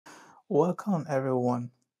Welcome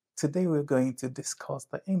everyone. Today we're going to discuss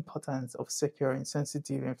the importance of securing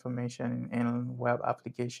sensitive information in web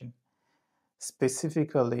application.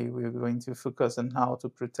 Specifically, we're going to focus on how to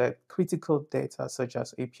protect critical data such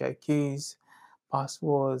as API keys,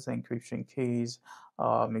 passwords, encryption keys,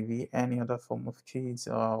 maybe any other form of keys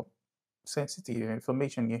or sensitive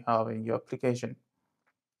information you have in your application.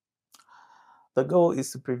 The goal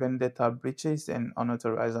is to prevent data breaches and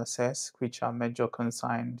unauthorized access, which are major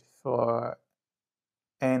concerns for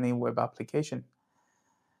any web application.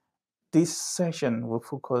 This session will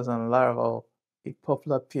focus on Laravel, a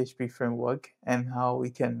popular PHP framework, and how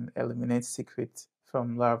we can eliminate secrets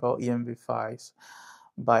from Laravel env files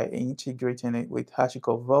by integrating it with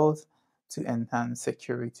HashiCorp Vault to enhance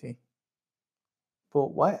security.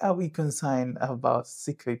 But why are we concerned about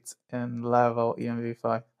secrets in Laravel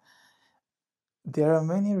env5? There are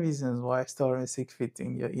many reasons why storing secret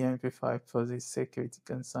in your env5 poses security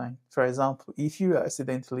concern. For example, if you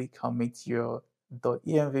accidentally commit your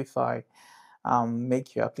 .env file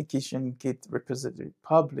make your application Git repository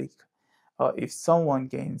public, or if someone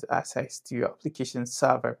gains access to your application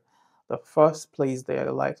server, the first place they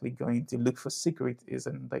are likely going to look for secret is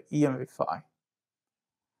in the env file.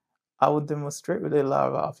 I will demonstrate with a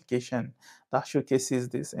Laravel application that showcases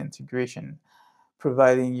this integration,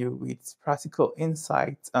 providing you with practical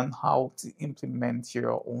insights on how to implement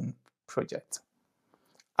your own project.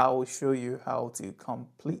 I will show you how to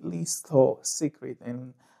completely store secret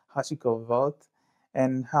in HashiCorp Vault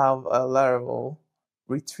and have a Laravel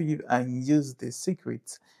retrieve and use the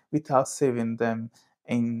secrets without saving them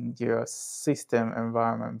in your system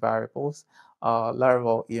environment variables or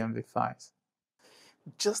Laravel env files.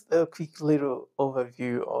 Just a quick little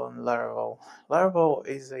overview on Laravel. Laravel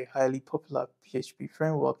is a highly popular PHP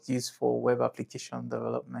framework used for web application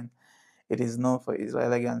development. It is known for its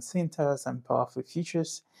elegant syntax and powerful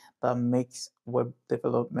features that makes web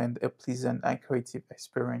development a pleasant and creative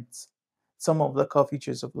experience. Some of the core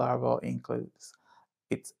features of Laravel includes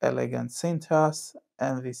its elegant syntax,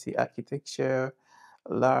 MVC architecture,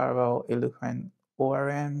 Laravel eloquent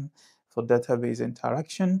ORM for database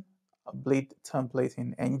interaction, a Bleed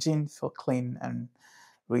templating engine for clean and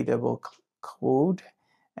readable code,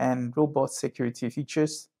 and robust security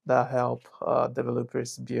features that help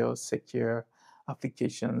developers build secure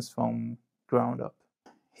applications from ground up.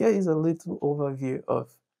 Here is a little overview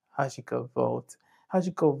of HashiCorp Vault.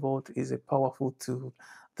 HashiCorp Vault is a powerful tool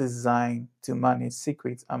designed to manage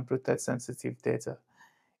secrets and protect sensitive data.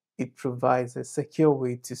 It provides a secure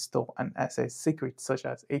way to store and access secrets such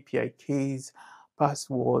as API keys,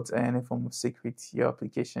 passwords, and any form of secret your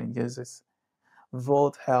application uses.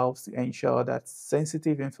 Vault helps to ensure that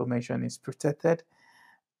sensitive information is protected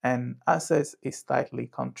and access is tightly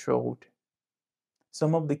controlled.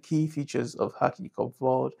 Some of the key features of HashiCorp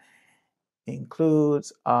Vault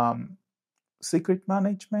includes secret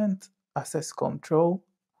management, access control,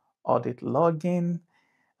 audit logging,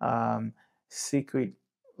 secret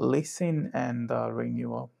listing, and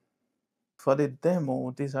renewal. For the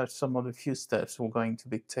demo, these are some of the few steps we're going to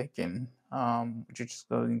be taking. We're just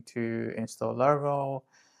going to install Laravel,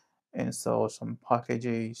 install some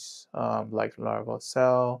packages like Laravel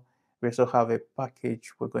Cell. We also have a package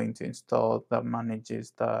we're going to install that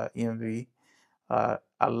manages the env,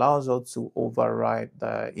 allows us to override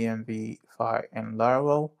the env file in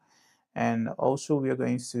Laravel. And also we are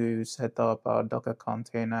going to set up a Docker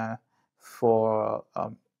container for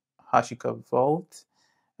HashiCorp Vault.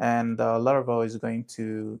 And Laravel is going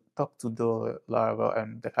to talk to the Laravel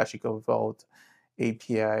and the HashiCorp Vault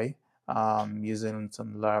API using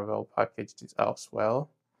some Laravel packages as well.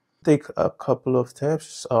 Take a couple of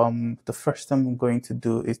steps. The first thing I'm going to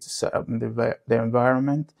do is to set up the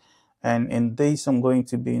environment. And in this, I'm going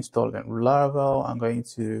to be installing Laravel. I'm going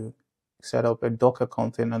to set up a Docker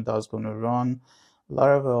container that's going to run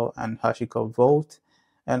Laravel and HashiCorp Vault,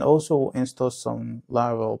 and also install some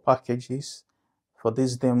Laravel packages. For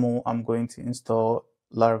this demo, I'm going to install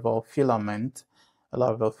Laravel Filament.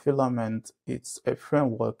 Laravel Filament, it's a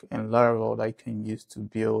framework in Laravel that I can use to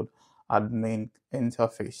build admin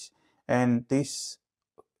interface. And this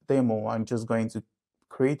demo, I'm just going to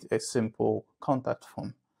create a simple contact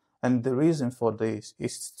form. And the reason for this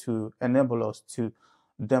is to enable us to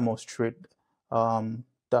demonstrate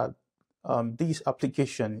that this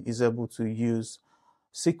application is able to use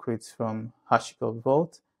secrets from HashiCorp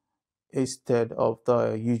Vault instead of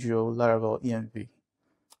the usual Laravel env.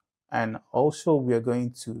 And also we are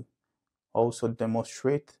going to also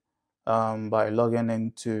demonstrate by logging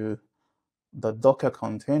into the Docker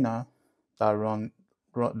container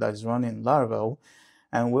that's running Laravel,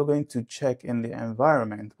 and we're going to check in the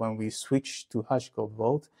environment when we switch to HashiCorp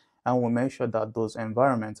Vault, and we make sure that those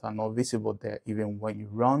environments are not visible there even when you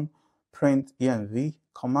run print env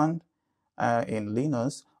command in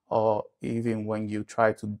Linux, or even when you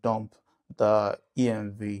try to dump the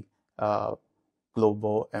env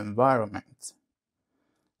global environment.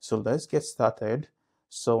 So let's get started.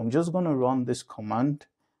 So I'm just going to run this command,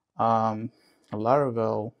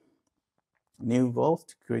 Laravel new vault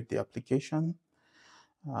to create the application.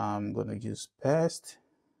 I'm going to use pest.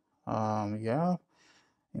 Initialize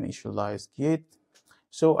git.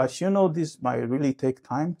 So as you know, this might really take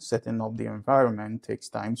time. Setting up the environment takes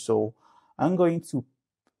time. So I'm going to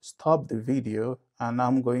stop the video and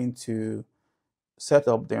I'm going to set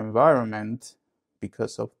up the environment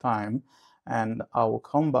because of time, and I will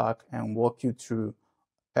come back and walk you through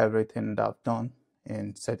everything that I've done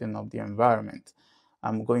in setting up the environment.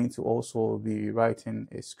 I'm going to also be writing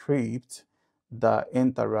a script that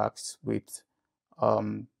interacts with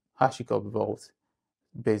HashiCorp Vault,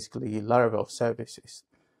 basically Laravel services.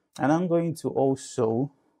 And I'm going to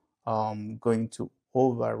also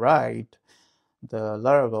override the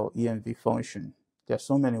Laravel env function. There are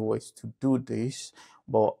so many ways to do this,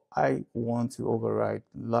 but I want to override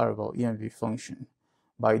Laravel env function.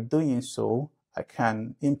 By doing so, I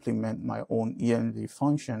can implement my own env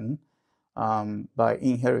function by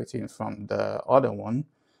inheriting from the other one,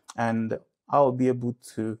 and I'll be able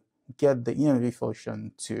to get the env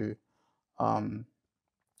function to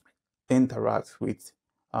interact with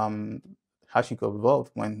HashiCorp Vault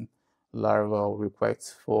when Laravel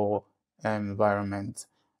requests for environment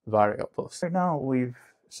variables. Right now, we've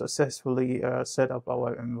successfully set up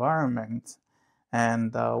our environment,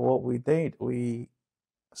 and what we did, we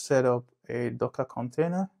set up a Docker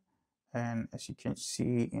container, and as you can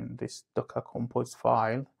see in this Docker Compose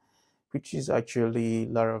file, which is actually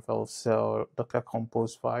Laravel cell Docker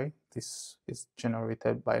Compose file. This is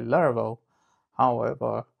generated by Laravel.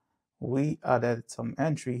 However, we added some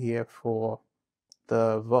entry here for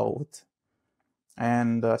the vault,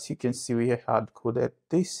 and as you can see, we had coded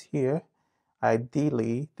this here.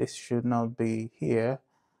 Ideally, this should not be here.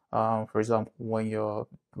 For example, when you're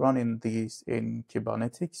running these in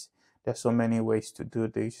Kubernetes, there's so many ways to do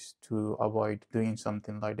this to avoid doing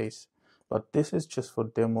something like this, but this is just for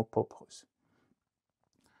demo purpose.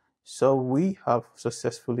 So we have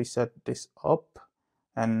successfully set this up,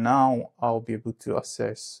 and now I'll be able to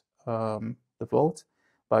access the vault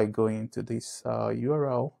by going to this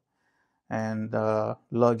URL and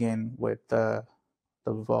log in with the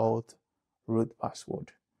vault root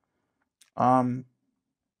password.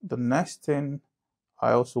 The next thing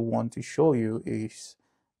I also want to show you is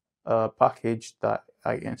a package that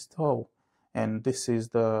I install, and this is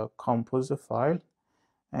the composer file.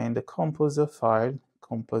 And the composer file,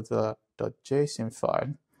 composer.json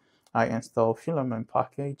file, I install filament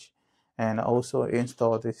package, and also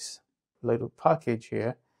install this little package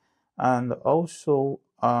here, and also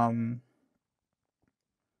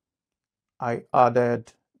I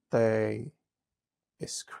added a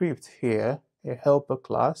script here, a helper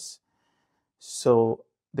class. So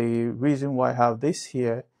the reason why I have this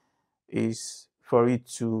here is for it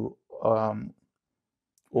to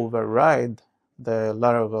override the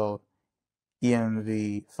Laravel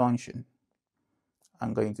env function.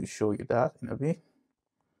 I'm going to show you that in a bit.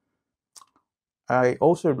 I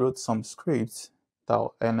also wrote some scripts that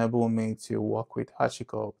will enable me to work with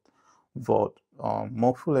HashiCorp Vault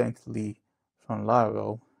more fluently from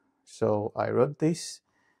Laravel. So I wrote this.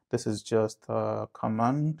 This is just a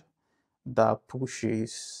command that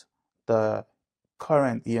pushes the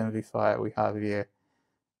current env file we have here.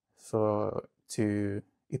 So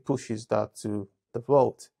it pushes that to the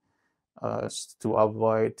vault to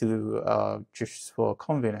avoid just for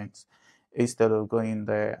convenience, instead of going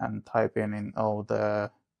there and typing in all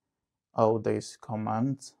these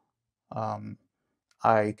commands.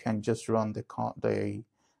 I can just run the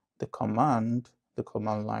command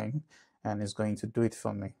line, and it's going to do it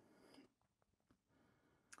for me.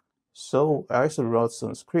 So I also wrote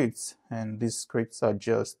some scripts, and these scripts are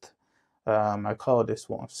just I call this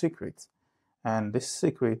one secret, and this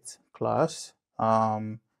secret class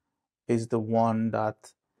is the one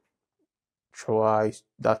that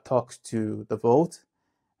talks to the vault,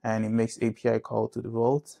 and it makes API call to the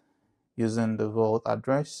vault using the vault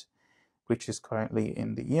address, which is currently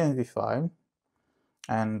in the env file,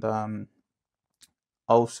 and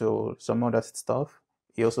also some other stuff.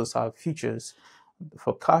 It also has features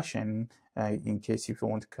for caching in case if you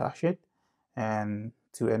want to cache it, and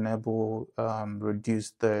to enable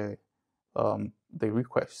reduce the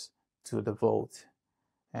request to the vault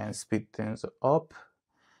and speed things up.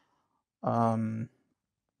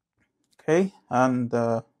 Okay, and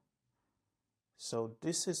So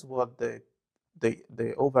this is what the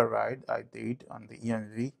override I did on the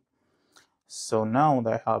env. So now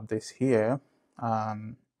that I have this here,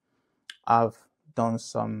 I've done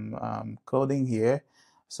some coding here.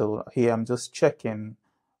 So here I'm just checking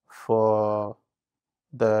for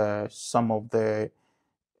some of the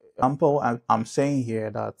example. I'm saying here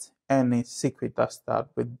that any secret that starts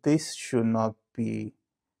with this should not be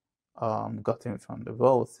gotten from the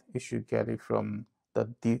vault. You should get it from the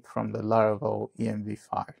Laravel env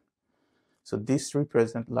file. So this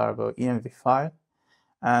represents Laravel env file,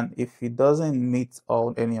 and if it doesn't meet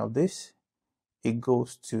any of this, it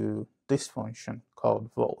goes to this function called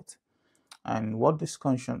vault. And what this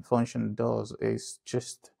function does is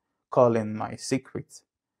just calling my secret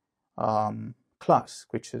class,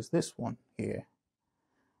 which is this one here.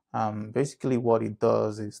 Basically what it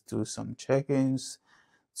does is do some check-ins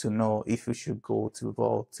to know if you should go to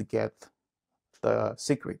vault to get the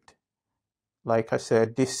secret. Like I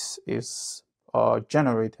said, this is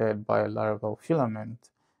generated by Laravel Filament,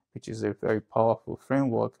 which is a very powerful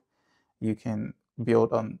framework you can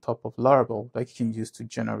build on top of Laravel that you can use to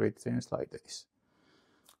generate things like this.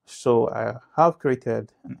 So I have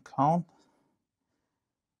created an account,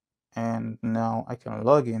 and now I can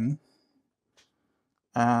log in.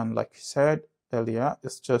 And like I said earlier,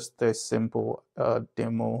 it's just a simple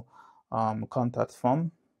demo contact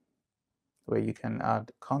form where you can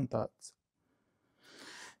add contacts.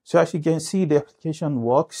 So as you can see, the application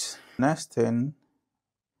works. Next thing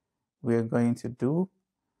we're going to do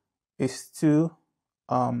is to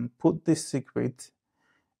put this secret.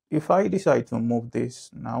 If I decide to move this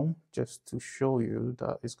now, just to show you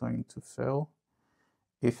that it's going to fail,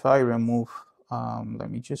 if I remove, let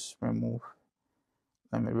me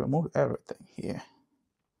remove everything here.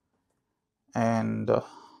 And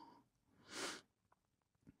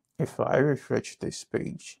if I refresh this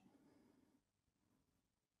page,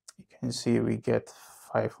 you can see we get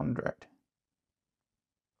 500.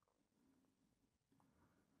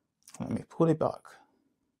 Let me put it back.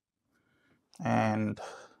 And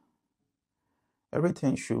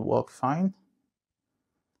everything should work fine.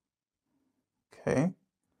 Okay.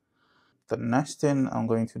 The next thing I'm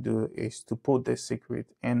going to do is to put the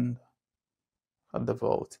secret in the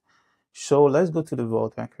vault. So let's go to the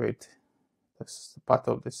vault and create this part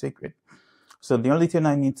of the secret. So the only thing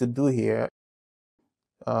I need to do here,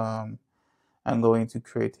 I'm going to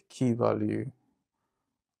create a key value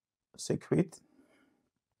secret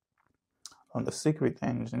on the secret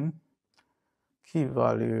engine, key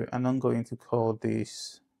value, and I'm going to call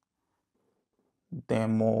this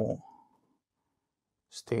demo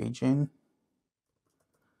staging.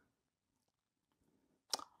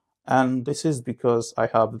 And this is because I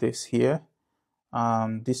have this here.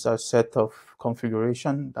 These are a set of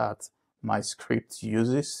configuration that my script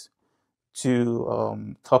uses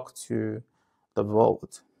to talk to the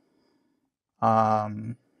vault.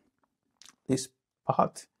 This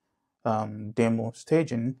part, demo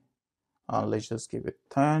staging, let's just give it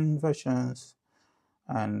 10 versions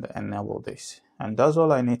and enable this. And that's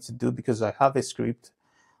all I need to do because I have a script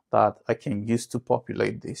that I can use to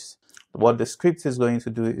populate this. What the script is going to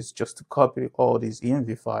do is just to copy all these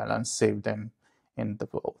env files and save them in the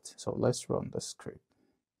vault. So let's run the script.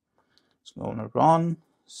 It's going to run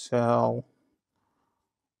cell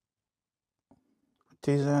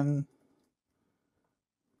artisan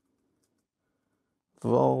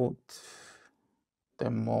vault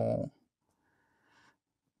demo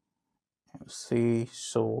MC.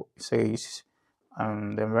 So it says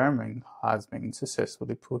the environment has been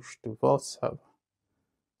successfully pushed to vault server.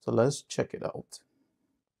 So let's check it out.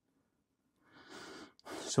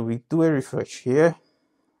 So we do a refresh here,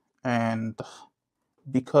 and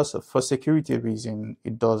because for security reason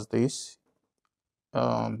it does this,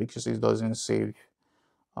 because it doesn't save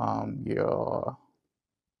your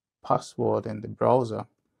password in the browser.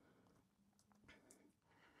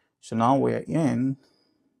 So now we're in.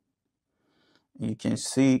 You can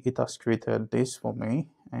see it has created this for me,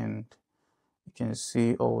 and you can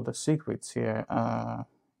see all the secrets here.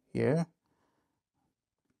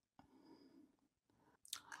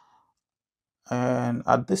 And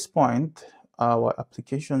at this point, our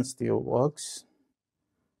application still works,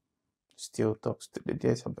 still talks to the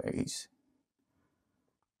database.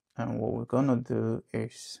 And what we're gonna do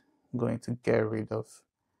is going to get rid of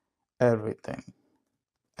everything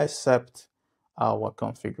except our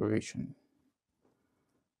configuration.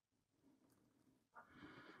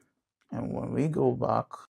 And when we go back,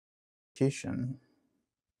 application,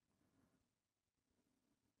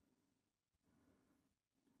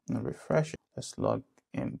 and refresh it, let's log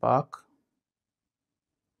in back.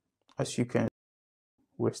 As you can,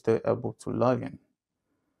 we're still able to log in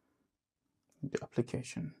the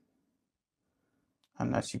application.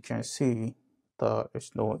 And as you can see, there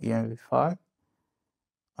is no env file,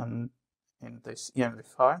 and in this env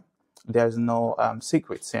file there's no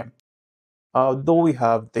secrets here. Though we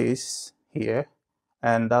have this here,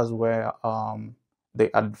 and that's where the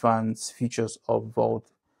advanced features of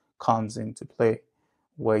Vault comes into play,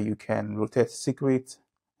 where you can rotate secrets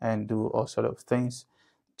and do all sort of things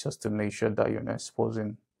just to make sure that you're not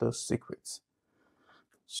exposing those secrets.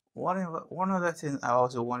 One other thing I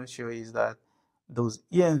also want to show you is that those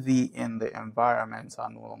env in the environments are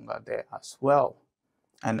no longer there as well.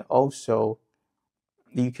 And also,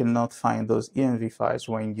 you cannot find those env files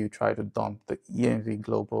when you try to dump the env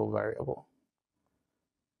global variable.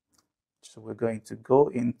 So we're going to go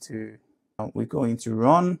into,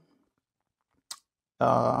 run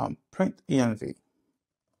print env.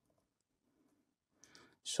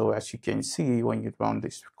 So as you can see, when you run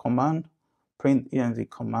this command, print env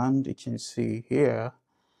command, you can see here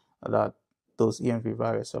that those env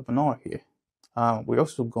values are not here. We're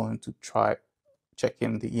also going to try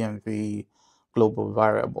checking the env global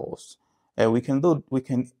variables. We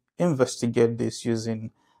can investigate this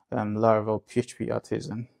using Laravel PHP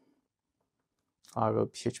Artisan. Laravel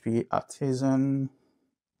PHP Artisan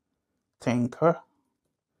Tinker,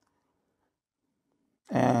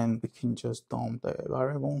 and we can just dump the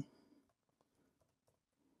variable.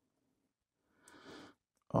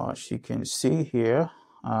 As you can see here,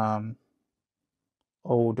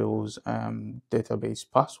 all those database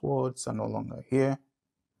passwords are no longer here.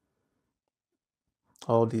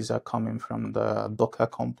 All these are coming from the Docker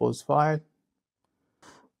Compose file.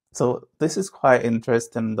 So this is quite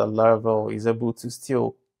interesting that Laravel is able to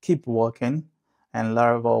still keep working, and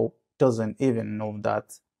Laravel doesn't even know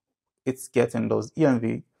that it's getting those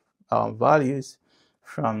env values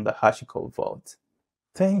from the HashiCorp Vault.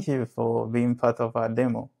 Thank you for being part of our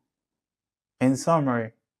demo. In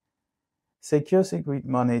summary, secure secret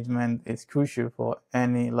management is crucial for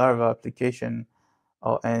any Laravel application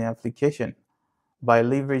or any application. By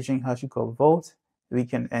leveraging HashiCorp Vault, we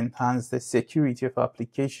can enhance the security of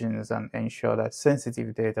applications and ensure that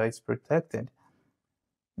sensitive data is protected.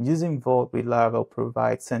 Using Vault with Laravel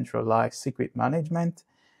provides centralized secret management,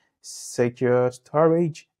 secure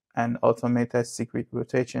storage, and automated secret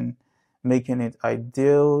rotation, making it an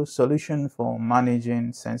ideal solution for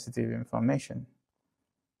managing sensitive information.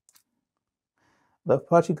 The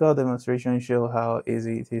practical demonstration shows how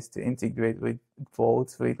easy it is to integrate with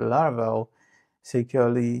Vault with Laravel,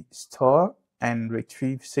 securely store and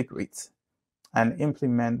retrieve secrets, and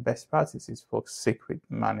implement best practices for secret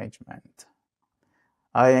management.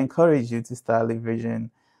 I encourage you to start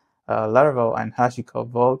leveraging Laravel and HashiCorp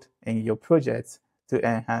Vault in your projects to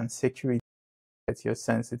enhance security of your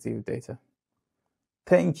sensitive data.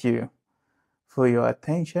 Thank you for your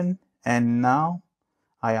attention, and now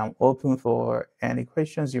I am open for any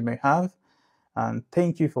questions you may have, and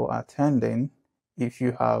thank you for attending. If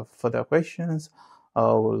you have further questions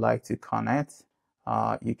or would like to connect,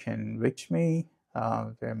 you can reach me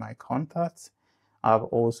via my contacts. I've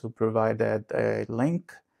also provided a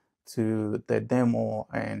link to the demo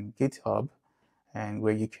and GitHub, and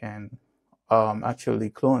where you can actually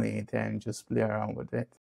clone it and just play around with it.